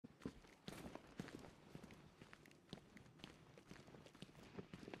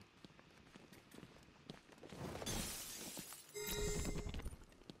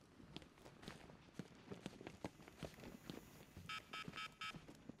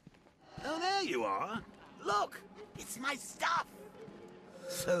there you are. Look, it's my stuff.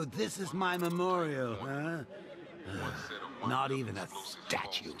 So this is my memorial, huh? Not even a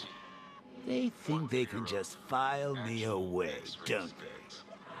statue. They think they can just file me away, don't they?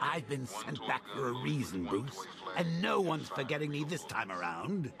 I've been sent back for a reason, Bruce, and no one's forgetting me this time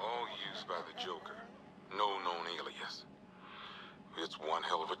around. All used by the Joker. No known alias. It's one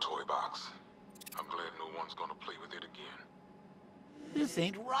hell of a toy box. I'm glad no one's gonna play with it again. This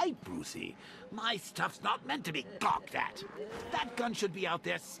ain't right, Brucey. My stuff's not meant to be gawked at. That gun should be out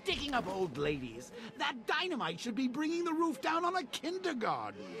there sticking up old ladies. That dynamite should be bringing the roof down on a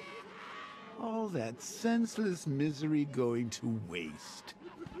kindergarten. All that senseless misery going to waste.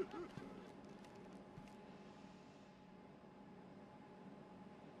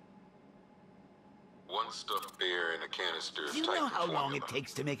 One stuffed bear in a canister is Do you know how long it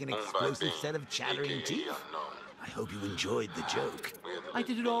takes to make an explosive set of chattering teeth? Unknown. I hope you enjoyed the joke. We had to I let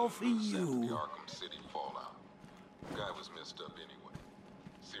did it all things for loose after you. the Arkham City fallout. The guy was messed up anyway.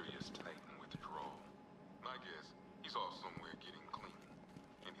 Serious Titan withdrawal. My guess, he's off somewhere getting clean.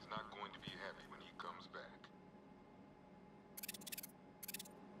 And he's not going to be happy when he comes back.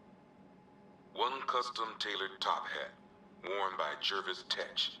 One custom-tailored top hat, worn by Jervis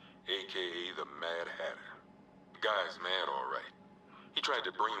Tetch, a.k.a. the Mad Hatter. The guy's mad, all right. He tried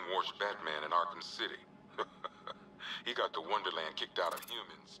to brainwash Batman in Arkham City. He got the Wonderland kicked out of him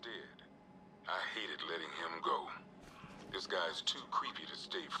instead. I hated letting him go. This guy's too creepy to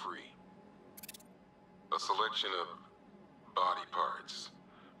stay free. A selection of body parts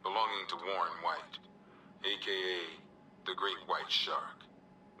belonging to Warren White, a.k.a. the Great White Shark.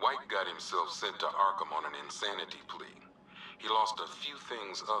 White got himself sent to Arkham on an insanity plea. He lost a few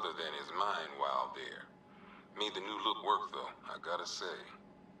things other than his mind while there. Made the new look work, though, I gotta say.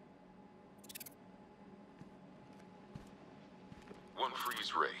 One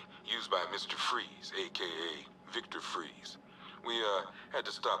freeze ray, used by Mr. Freeze, a.k.a. Victor Freeze. We, had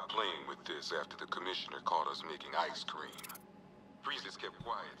to stop playing with this after the commissioner caught us making ice cream. Freeze has kept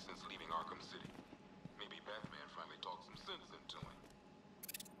quiet since leaving Arkham City. Maybe Batman finally talked some sense into him.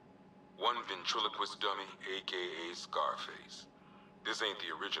 One ventriloquist dummy, a.k.a. Scarface. This ain't the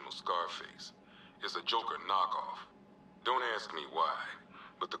original Scarface. It's a Joker knockoff. Don't ask me why,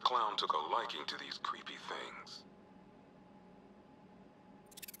 but the clown took a liking to these creepy things.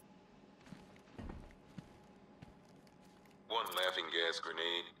 One laughing gas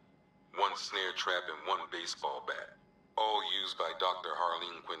grenade, one snare trap, and one baseball bat. All used by Dr.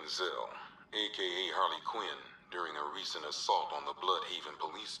 Harleen Quinzel, a.k.a. Harley Quinn, during a recent assault on the Bloodhaven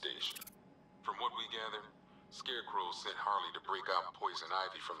police station. From what we gather, Scarecrow sent Harley to break out Poison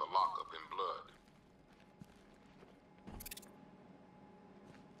Ivy from the lockup in blood.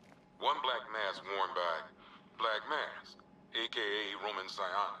 One black mask worn by Black Mask, a.k.a. Roman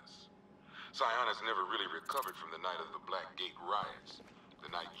Sionis. Sionis never really recovered from the night of the Black Gate riots, the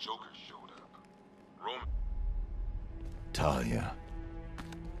night Joker showed up. Roman... Talia.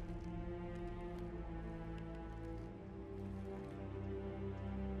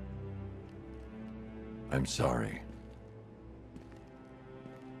 I'm sorry.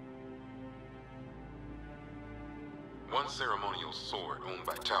 One ceremonial sword owned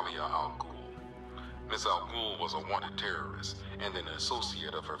by Talia al Ghul. Miss al Ghul was a wanted terrorist and an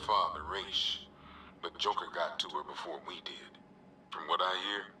associate of her father, Raish. But Joker got to her before we did. From what I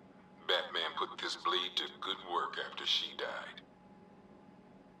hear, Batman put this blade to good work after she died.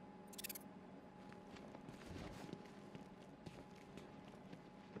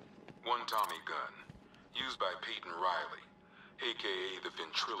 One Tommy gun, used by Peyton Riley, a.k.a. the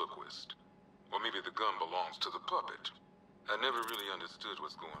ventriloquist. Or maybe the gun belongs to the puppet. I never really understood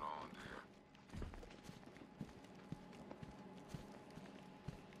what's going on there.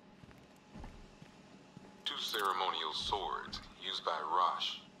 Two ceremonial swords, used by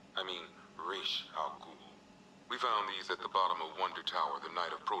Raish al Ghul. We found these at the bottom of Wonder Tower the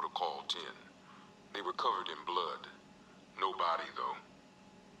night of Protocol 10. They were covered in blood. No body, though.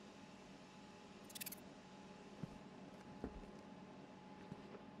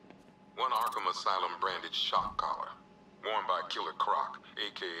 One Arkham Asylum branded shock collar, worn by Killer Croc,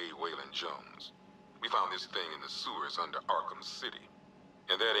 a.k.a. Waylon Jones. We found this thing in the sewers under Arkham City.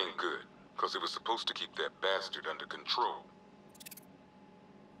 And that ain't good, because it was supposed to keep that bastard under control.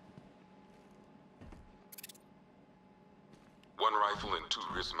 One rifle and two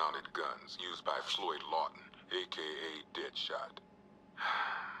wrist-mounted guns, used by Floyd Lawton, a.k.a. Deadshot.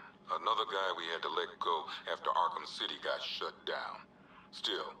 Another guy we had to let go after Arkham City got shut down.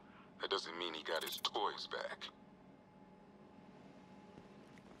 Still, that doesn't mean he got his toys back.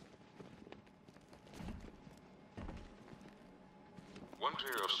 One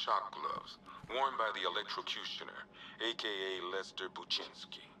pair of shock gloves, worn by the electrocutioner, a.k.a. Lester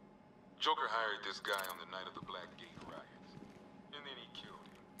Buczynski. Joker hired this guy on the night of the Blackgate riots, and then he killed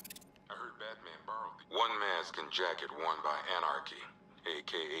him. I heard Batman borrowed one mask and jacket worn by Anarchy,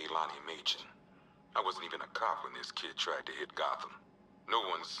 a.k.a. Lonnie Machin. I wasn't even a cop when this kid tried to hit Gotham. No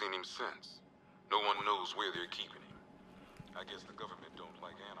one's seen him since. No one knows where they're keeping him. I guess the government don't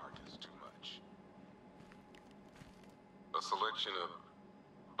like anarchists too much. A selection of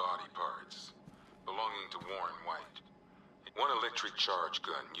body parts belonging to Warren White. One electric charge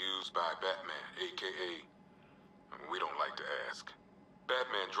gun used by Batman, a.k.a. we don't like to ask.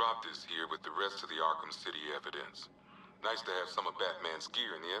 Batman dropped this here with the rest of the Arkham City evidence. Nice to have some of Batman's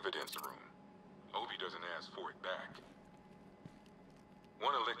gear in the evidence room. I hope he doesn't ask for it back.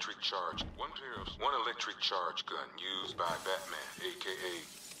 One electric charge gun used by Batman, a.k.a.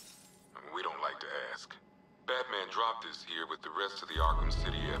 we don't like to ask. Batman dropped this here with the rest of the Arkham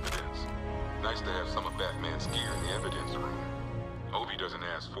City evidence. Nice to have some of Batman's gear in the evidence room. I hope he doesn't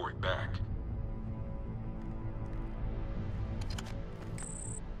ask for it back.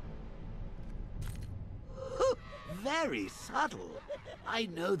 Very subtle. I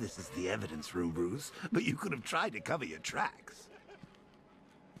know this is the evidence room, Bruce, but you could have tried to cover your tracks.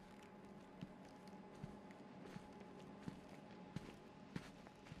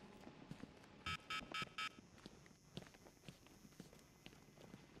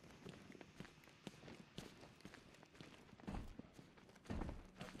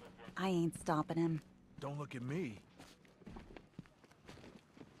 I ain't stopping him. Don't look at me.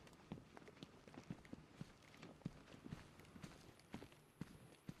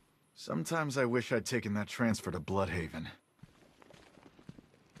 Sometimes I wish I'd taken that transfer to Bloodhaven.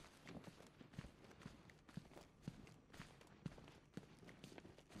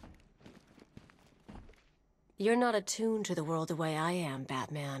 You're not attuned to the world the way I am,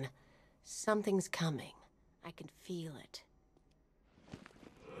 Batman. Something's coming. I can feel it.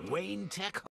 Wayne Tech